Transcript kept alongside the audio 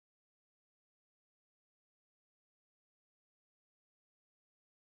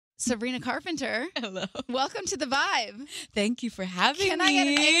Sabrina Carpenter. Hello. Welcome to The Vibe. Thank you for having me. Can I get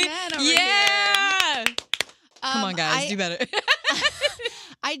an amen over yeah. here? Come on, guys. Do better.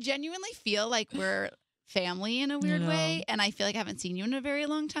 I genuinely feel like we're family in a weird No. way, and I feel like I haven't seen you in a very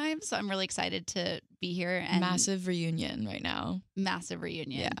long time, so I'm really excited to be here. And Massive reunion right now. Massive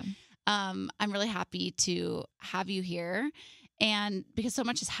reunion. Yeah. I'm really happy to have you here, and because so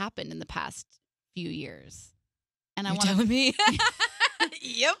much has happened in the past few years. And I You're want telling me?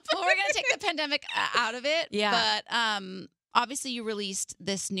 Yep. Well, we're gonna take the pandemic out of it. Yeah. But obviously, you released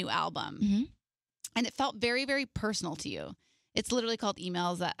this new album, Mhm. and it felt very, very personal to you. It's literally called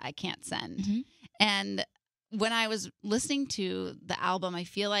Emails That I Can't Send. Mhm. And when I was listening to the album, I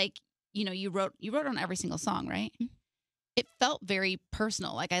feel like you wrote on every single song, right? Mhm. It felt very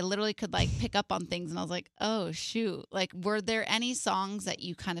personal. Like I literally could like pick up on things, and I was like, oh shoot! Like, were there any songs that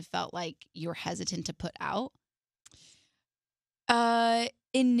you kind of felt like you were hesitant to put out?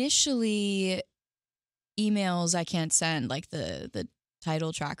 Initially, Emails I Can't Send, like the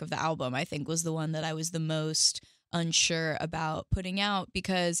title track of the album, I think was the one that I was the most unsure about putting out,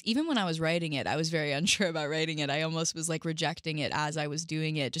 because even when I was writing it, I was very unsure about writing it. I almost was like rejecting it as I was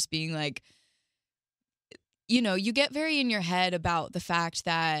doing it, just being like, you get very in your head about the fact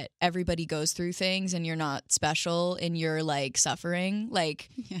that everybody goes through things and you're not special in your like suffering. Like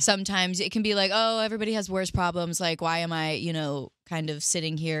sometimes it can be like, oh, everybody has worse problems. Like, why am I, kind of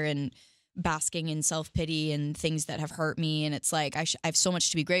sitting here and basking in self-pity and things that have hurt me? And it's like, I have so much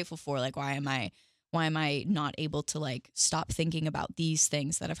to be grateful for. Like, why am I not able to like stop thinking about these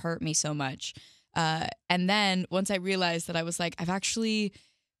things that have hurt me so much? And then once I realized that, I was like, I've actually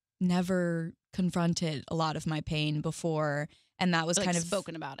never confronted a lot of my pain before, and that was Like kind of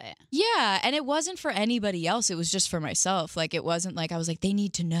spoken about it. Yeah, and it wasn't for anybody else, it was just for myself. Like, it wasn't like I was like, they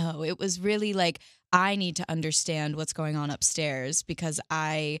need to know. It was really like, I need to understand what's going on upstairs, because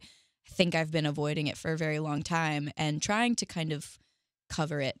I think I've been avoiding it for a very long time and trying to kind of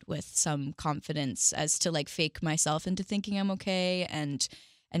cover it with some confidence, as to like fake myself into thinking I'm okay, and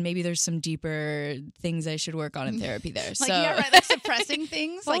maybe there's some deeper things I should work on in therapy there. Like, yeah, right, like suppressing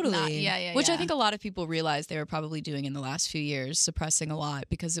things. Totally. Like not, Which I think a lot of people realized they were probably doing in the last few years, suppressing a lot,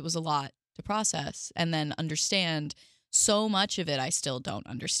 because it was a lot to process and then understand. So much of it I still don't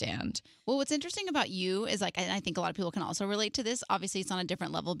understand. Well, what's interesting about you is like, and I think a lot of people can also relate to this. Obviously, it's on a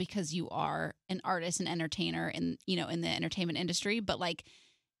different level because you are an artist and entertainer in the entertainment industry. But like,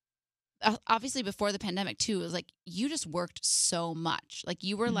 obviously before the pandemic too, it was like you just worked so much. Like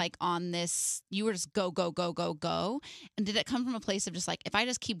you were like on this, you were just go, go, go, go, go. And did it come from a place of just like, if I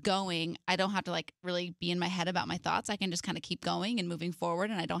just keep going, I don't have to like really be in my head about my thoughts. I can just kind of keep going and moving forward,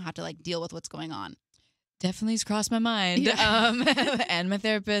 and I don't have to like deal with what's going on. Definitely has crossed my mind. Yeah. And my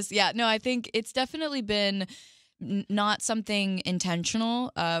therapist. Yeah, no, I think it's definitely been not something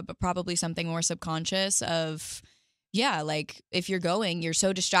intentional, but probably something more subconscious of, yeah, like if you're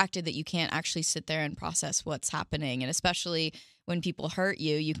so distracted that you can't actually sit there and process what's happening. And especially when people hurt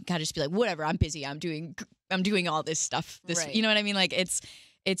you, you can kind of just be like, whatever, I'm busy. I'm doing all this stuff. Right. You know what I mean? Like it's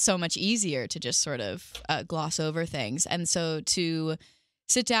so much easier to just sort of gloss over things. And so to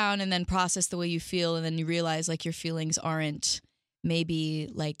sit down and then process the way you feel, and then you realize like your feelings aren't maybe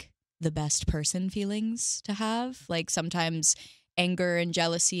like the best person feelings to have. Like sometimes anger and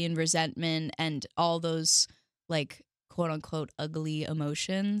jealousy and resentment and all those like quote unquote ugly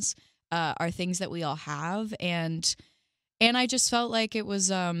emotions are things that we all have, and I just felt like it was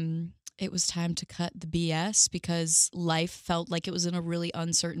time to cut the BS, because life felt like it was in a really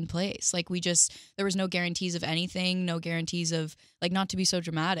uncertain place. Like there was no guarantees of anything, no guarantees of, like, not to be so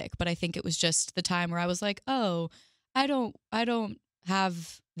dramatic, but I think it was just the time where I was like, oh, I don't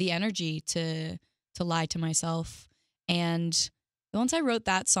have the energy to lie to myself. And once I wrote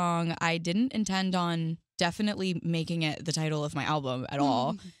that song, I didn't intend on definitely making it the title of my album at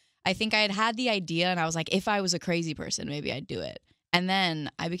all. I think I had the idea, and I was like, if I was a crazy person, maybe I'd do it. And then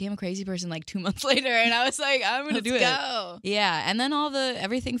I became a crazy person like 2 months later, and I was like, I'm going to do it. Let's go. Yeah. And then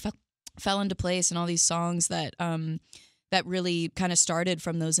everything fell into place, and all these songs that really kind of started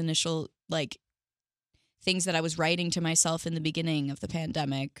from those initial like things that I was writing to myself in the beginning of the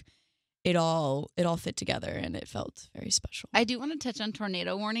pandemic, it all fit together, and it felt very special. I do want to touch on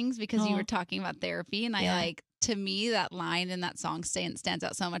tornado warnings, because you were talking about therapy, and I like, to me, that line in that song stands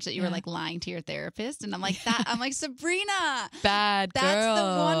out so much, that you were like lying to your therapist, and I'm like, Sabrina, bad girl. That's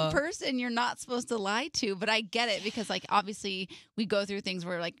the one person you're not supposed to lie to. But I get it, because like obviously we go through things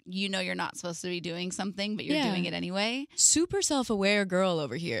where like you're not supposed to be doing something, but you're doing it anyway. Super self-aware girl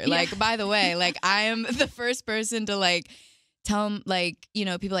over here. Like, by the way, like I am the first person to like tell them, like,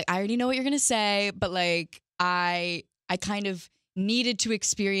 people like, I already know what you're gonna say, but like I kind of needed to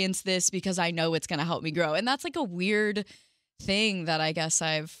experience this because I know it's going to help me grow. And that's like a weird thing that I guess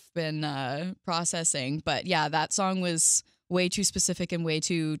I've been processing. But yeah, that song was way too specific and way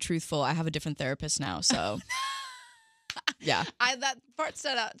too truthful. I have a different therapist now, so yeah. That part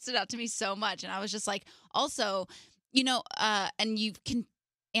stood out to me so much, and I was just like, also, and you can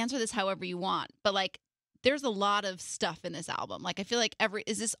answer this however you want, but like, there's a lot of stuff in this album. Like, I feel like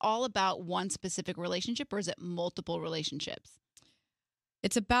is this all about one specific relationship, or is it multiple relationships?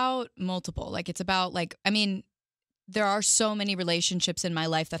 It's about multiple. Like, it's about like, I mean, there are so many relationships in my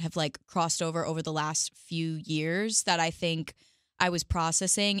life that have like crossed over the last few years that I think I was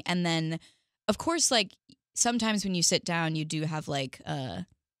processing. And then, of course, like sometimes when you sit down, you do have like a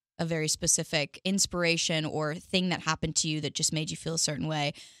very specific inspiration or thing that happened to you that just made you feel a certain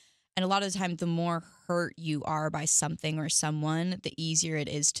way. And a lot of the time, the more hurt you are by something or someone, the easier it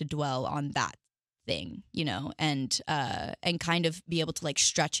is to dwell on that thing, and kind of be able to like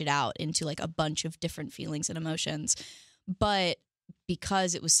stretch it out into like a bunch of different feelings and emotions. But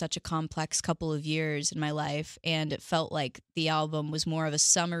because it was such a complex couple of years in my life, and it felt like the album was more of a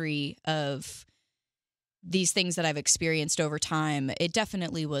summary of these things that I've experienced over time, it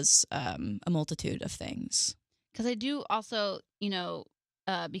definitely was a multitude of things. Because I do also,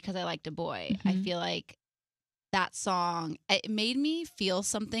 because I Liked a Boy, Mm-hmm. I feel like that song, it made me feel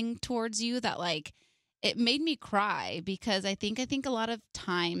something towards you that like, it made me cry, because I think a lot of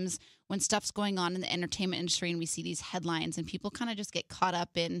times when stuff's going on in the entertainment industry and we see these headlines and people kind of just get caught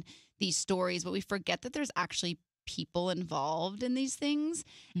up in these stories, but we forget that there's actually people involved in these things.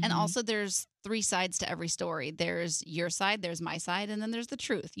 Mm-hmm. And also there's three sides to every story. There's your side, there's my side, and then there's the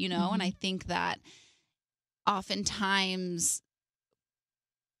truth, Mm-hmm. And I think that oftentimes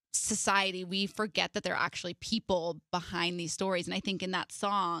society, we forget that there are actually people behind these stories. And I think in that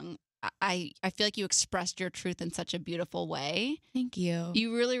song, I feel like you expressed your truth in such a beautiful way. Thank you.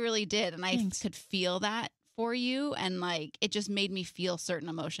 You really, really did. And Thanks. I could feel that for you. And like, it just made me feel certain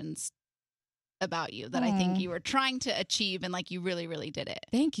emotions about you that I think you were trying to achieve, and like, you really, really did it.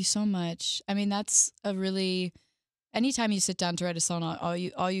 Thank you so much. I mean, that's a really, anytime you sit down to write a song,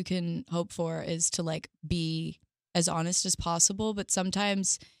 all you can hope for is to like be as honest as possible. But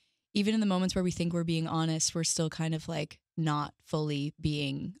sometimes, even in the moments where we think we're being honest, we're still kind of like not fully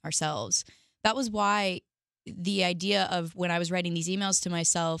being ourselves. That was why the idea of when I was writing these emails to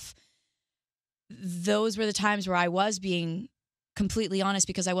myself, those were the times where I was being completely honest,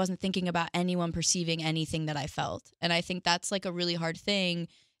 because I wasn't thinking about anyone perceiving anything that I felt. And I think that's like a really hard thing,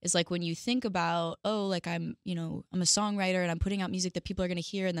 is like when you think about, oh, like I'm a songwriter and I'm putting out music that people are going to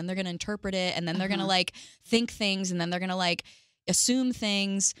hear, and then they're going to interpret it, and then they're going to like think things, and then they're going to like assume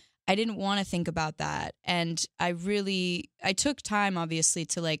things. I didn't want to think about that. And I took time, obviously,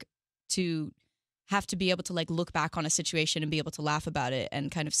 to have to be able to like look back on a situation and be able to laugh about it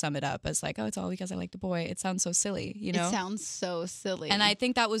and kind of sum it up as like, oh, it's all because I liked a boy. It sounds so silly, It sounds so silly. And I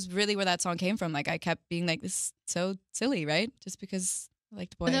think that was really where that song came from. Like, I kept being like, this is so silly, right? Just because I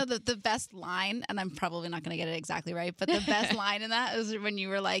liked a boy. No, the best line, and I'm probably not going to get it exactly right, but the best line in that is when you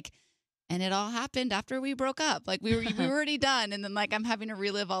were like, and it all happened after we broke up. Like, we were already done. And then like, I'm having to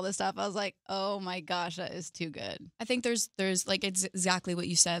relive all this stuff. I was like, oh my gosh, that is too good. I think there's like, it's exactly what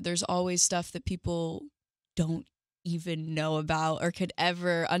you said. There's always stuff that people don't even know about or could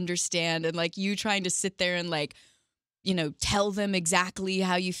ever understand. And like, you trying to sit there and like, tell them exactly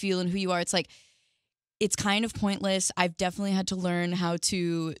how you feel and who you are. It's like, it's kind of pointless. I've definitely had to learn how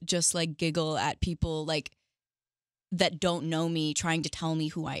to just like giggle at people like that don't know me trying to tell me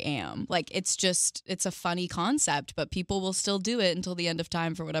who I am. Like, it's a funny concept, but people will still do it until the end of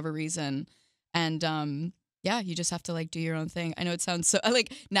time for whatever reason. And yeah, you just have to like do your own thing. I know it sounds so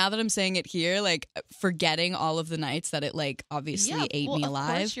like, now that I'm saying it here, like forgetting all of the nights that it like obviously ate me alive.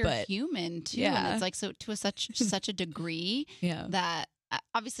 Of course, you're but human too. Yeah. And it's like, so to such a degree yeah. that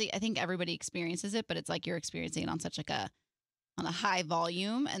obviously I think everybody experiences it, but it's like you're experiencing it on such like on a high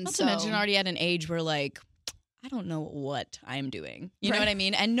volume. And Not so to mention already at an age where like, I don't know what I'm doing. You Right. know what I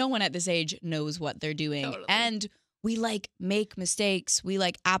mean? And no one at this age knows what they're doing. Totally. And we like make mistakes. We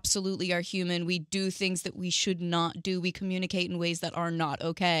like absolutely are human. We do things that we should not do. We communicate in ways that are not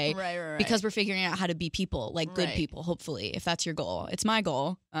okay. Right. Because we're figuring out how to be people, like good Right. people, hopefully, if that's your goal. It's my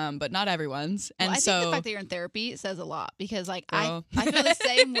goal, but not everyone's. And I so think the fact that you're in therapy says a lot, because like Girl. I feel the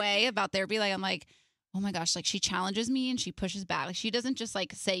same way about therapy. Like, I'm like, oh my gosh, like she challenges me and she pushes back. Like, she doesn't just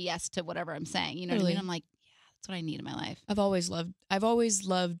like say yes to whatever I'm saying. You know what I Totally. mean? I'm like, yeah, that's what I need in my life. I've always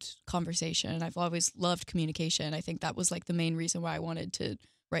loved conversation. I've always loved communication. I think that was like the main reason why I wanted to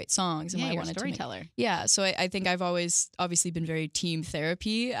write songs and Yeah, why I you're a wanted storyteller. Yeah, so I think I've always obviously been very team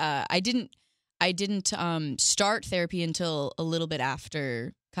therapy. I didn't I didn't start therapy until a little bit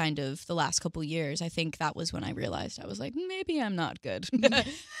after kind of the last couple years. I think that was when I realized I was like, maybe I'm not good.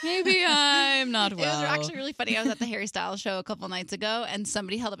 Maybe I'm not well. It was actually really funny. I was at the Harry Styles show a couple nights ago, and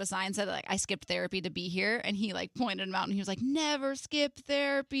somebody held up a sign and said, like, I skipped therapy to be here. And he, like, pointed him out, and he was like, never skip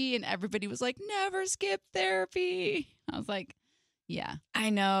therapy. And everybody was like, never skip therapy. I was like, yeah.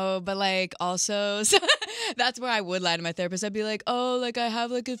 I know, but like also so that's where I would lie to my therapist. I'd be like, oh, like I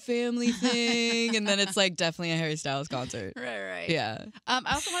have like a family thing. And then it's like definitely a Harry Styles concert. Right. Yeah. I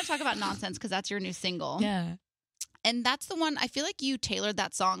also want to talk about Nonsense because that's your new single. Yeah. And that's the one, I feel like you tailored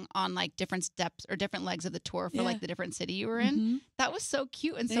that song on like different steps or different legs of the tour for like the different city you were in. Mm-hmm. That was so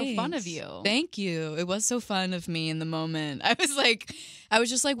cute and so fun of you. Thank you. It was so fun of me in the moment. I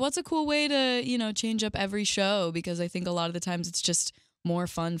was just like, what's a cool way to, you know, change up every show? Because I think a lot of the times it's just more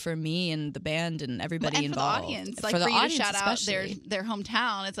fun for me and the band and everybody involved. For the audience. Like for you to shout out their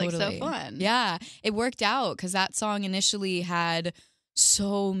hometown. It's like so fun. Yeah. It worked out because that song initially had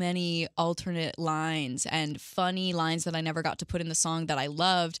so many alternate lines and funny lines that I never got to put in the song that I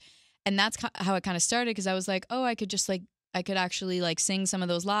loved. And that's how it kind of started because I was like, oh, I could actually like sing some of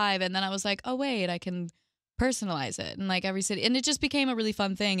those live. And then I was like, oh, wait, I can personalize it. And like every city. And it just became a really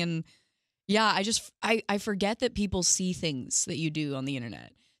fun thing. And yeah, I forget that people see things that you do on the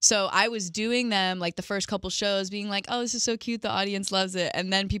internet. So I was doing them like the first couple shows being like, oh, this is so cute. The audience loves it.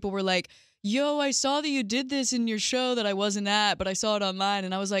 And then people were like, yo, I saw that you did this in your show that I wasn't at, but I saw it online.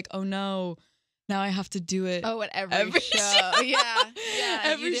 And I was like, oh, no, now I have to do it. Oh, at every show. Yeah,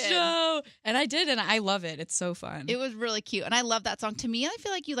 every show. And I did, and I love it. It's so fun. It was really cute. And I love that song. To me, I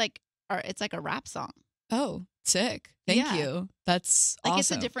feel like it's like a rap song. Oh, sick. Thank you. That's like awesome.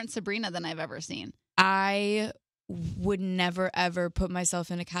 It's a different Sabrina than I've ever seen. I would never, ever put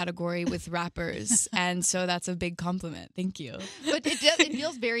myself in a category with rappers. And so that's a big compliment. Thank you. But it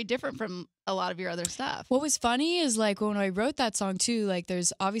feels very different from a lot of your other stuff. What was funny is like when I wrote that song too, like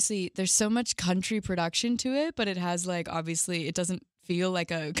there's so much country production to it, but it has like, obviously it doesn't feel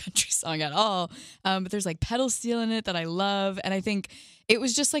like a country song at all. But there's like pedal steel in it that I love. And I think it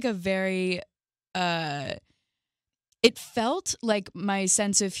was just like a very, it felt like my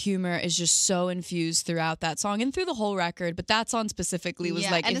sense of humor is just so infused throughout that song and through the whole record. But that song specifically was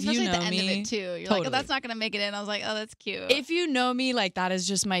like, and if you know at the me, end of it too, you're like, oh, that's not going to make it in. I was like, oh, that's cute. If you know me, like that is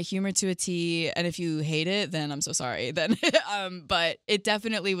just my humor to a T. And if you hate it, then I'm so sorry. Then, but it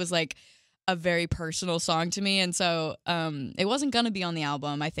definitely was like a very personal song to me. And so it wasn't going to be on the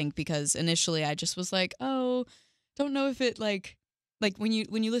album, I think, because initially I just was like, oh, don't know if it like when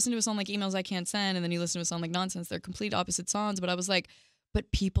you listen to a song like Emails I Can't Send and then you listen to a song like Nonsense, they're complete opposite songs. But I was like,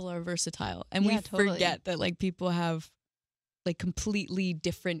 but people are versatile. And we forget that like people have like completely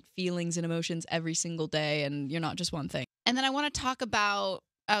different feelings and emotions every single day. And you're not just one thing. And then I want to talk about,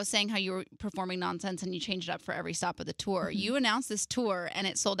 I was saying how you were performing Nonsense and you changed it up for every stop of the tour. Mm-hmm. You announced this tour and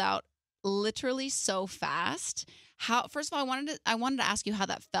it sold out literally so fast. First of all, I wanted to ask you how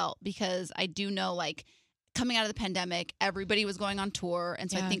that felt because I do know like, coming out of the pandemic, everybody was going on tour. And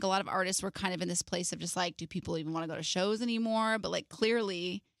so I think a lot of artists were kind of in this place of just like, do people even want to go to shows anymore? But like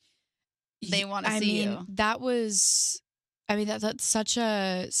clearly they want to see you. That's such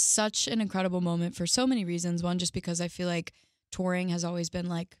an incredible moment for so many reasons. One, just because I feel like touring has always been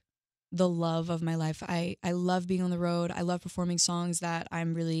like the love of my life. I love being on the road. I love performing songs that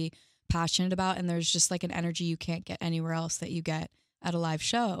I'm really passionate about. And there's just like an energy you can't get anywhere else that you get at a live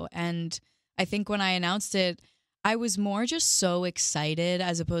show. And I think when I announced it, I was more just so excited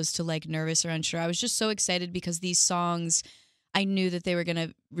as opposed to like nervous or unsure. I was just so excited because these songs, I knew that they were going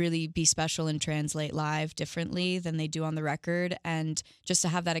to really be special and translate live differently than they do on the record. And just to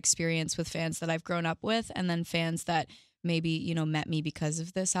have that experience with fans that I've grown up with and then fans that maybe, you know, met me because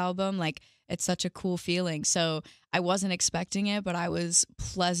of this album, like it's such a cool feeling. So I wasn't expecting it, but I was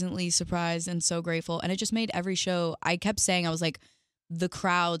pleasantly surprised and so grateful. And it just made every show, I kept saying, I was like, the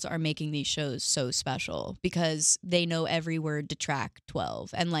crowds are making these shows so special because they know every word to track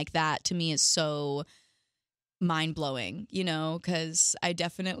 12. And like that to me is so mind blowing, you know, because I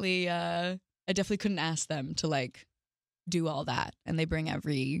definitely couldn't ask them to like do all that. And they bring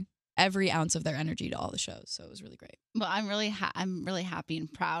every ounce of their energy to all the shows. So it was really great. Well, I'm really happy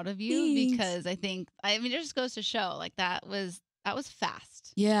and proud of you because I think, it just goes to show like that was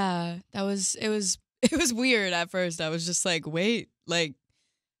fast. Yeah, it was weird at first. I was just like, wait, like,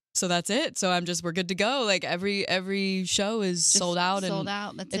 so that's it. So we're good to go. Like every show is just sold out.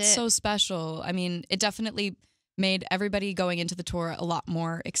 That's it's so special. I mean, it definitely made everybody going into the tour a lot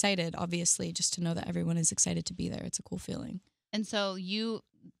more excited, obviously, just to know that everyone is excited to be there. It's a cool feeling. And so you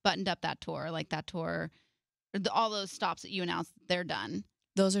buttoned up that tour, all those stops that you announced, they're done.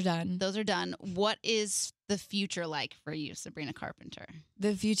 Those are done. Those are done. What is the future like for you, Sabrina Carpenter?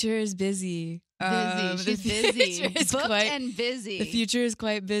 The future is busy. She's busy. Booked and busy. The future is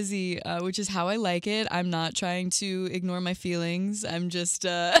quite busy, which is how I like it. I'm not trying to ignore my feelings. I'm just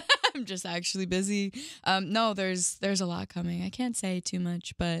I'm just actually busy. No, there's a lot coming. I can't say too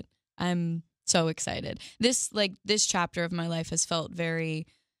much, but I'm so excited. This chapter of my life has felt very,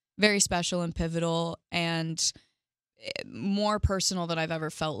 very special and pivotal, and more personal than I've ever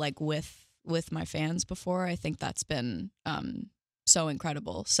felt like with my fans before. I think that's been so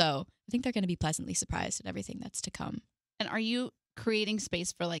incredible. So I think they're going to be pleasantly surprised at everything that's to come. And are you creating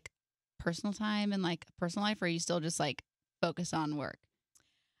space for like personal time and like personal life, or are you still just like focused on work?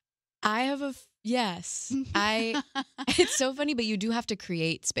 I have yes. It's so funny, but you do have to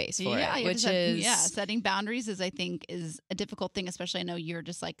create space for it, which is setting boundaries is, I think, is a difficult thing. Especially, I know you're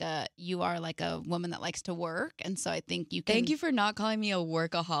just like you are like a woman that likes to work, and so I think you can. Thank you for not calling me a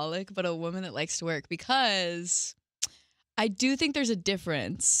workaholic, but a woman that likes to work, because I do think there's a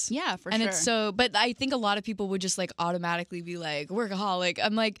difference. Yeah, for and sure. It's so, but I think a lot of people would just like automatically be like workaholic.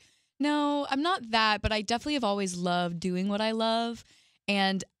 I'm like, no, I'm not that, but I definitely have always loved doing what I love.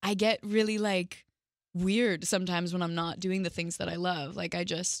 And I get really like weird sometimes when I'm not doing the things that I love. Like I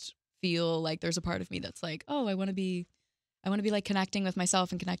just feel like there's a part of me that's like, oh, I want to be like connecting with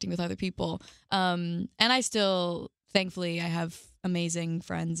myself and connecting with other people. And I still, thankfully, I have amazing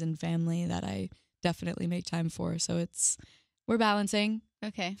friends and family that I definitely make time for. So we're balancing.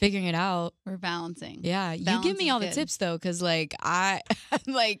 Okay. Figuring it out. We're balancing. Yeah. Balance you give me all good. the tips though, because like I'm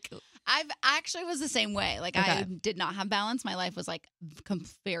like. I've actually was the same way. Like Okay. I did not have balance. My life was like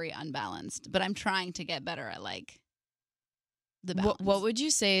very unbalanced, but I'm trying to get better at like the balance. What would you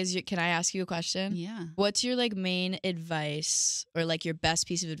say is can I ask you a question? Yeah. What's your like main advice or like your best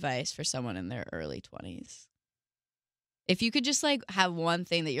piece of advice for someone in their early 20s? If you could just like have one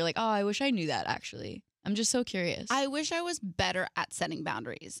thing that you're like, oh, I wish I knew that actually. I'm just so curious. I wish I was better at setting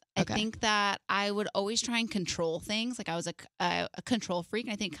boundaries. Okay. I think that I would always try and control things. Like I was a control freak.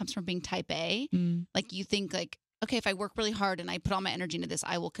 And I think it comes from being type A. Like you think like, okay, if I work really hard and I put all my energy into this,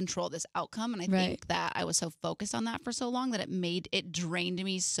 I will control this outcome. And I think that I was so focused on that for so long that it drained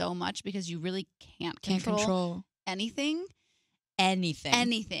me so much, because you really can't control anything.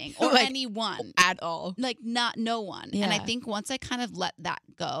 Or like, anyone at all. Like no one. Yeah. And I think once I kind of let that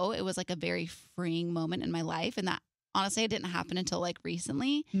go, it was like a very freeing moment in my life. And that honestly, it didn't happen until like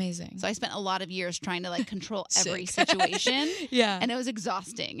recently. Amazing. So I spent a lot of years trying to like control every situation. Yeah. And it was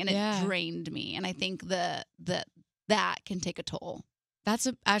exhausting and it drained me. And I think that can take a toll. That's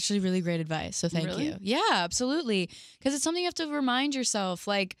actually really great advice. So thank you. Yeah, absolutely. Because it's something you have to remind yourself.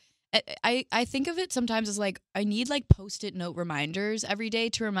 Like, I think of it sometimes as like I need like Post-it note reminders every day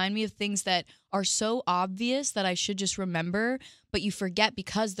to remind me of things that are so obvious that I should just remember, but you forget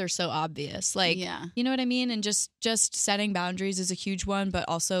because they're so obvious. Like, you know what I mean? And just setting boundaries is a huge one, but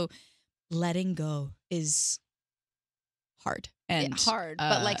also letting go is hard. And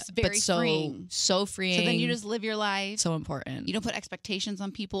but like very freeing. So freeing. So then you just live your life. So important. You don't put expectations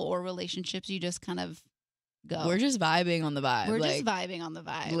on people or relationships. You just kind of go. We're just vibing on the vibe. Just vibing on the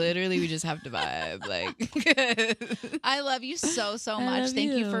vibe. Literally, we just have to vibe. Like, I love you so much.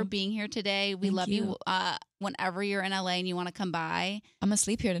 Thank you for being here today. We love you. Whenever you're in LA and you want to come by, I'm gonna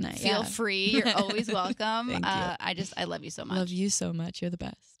sleep here tonight. Feel free. You're always welcome. Thank you. I love you so much. Love you so much. You're the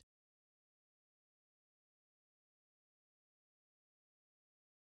best.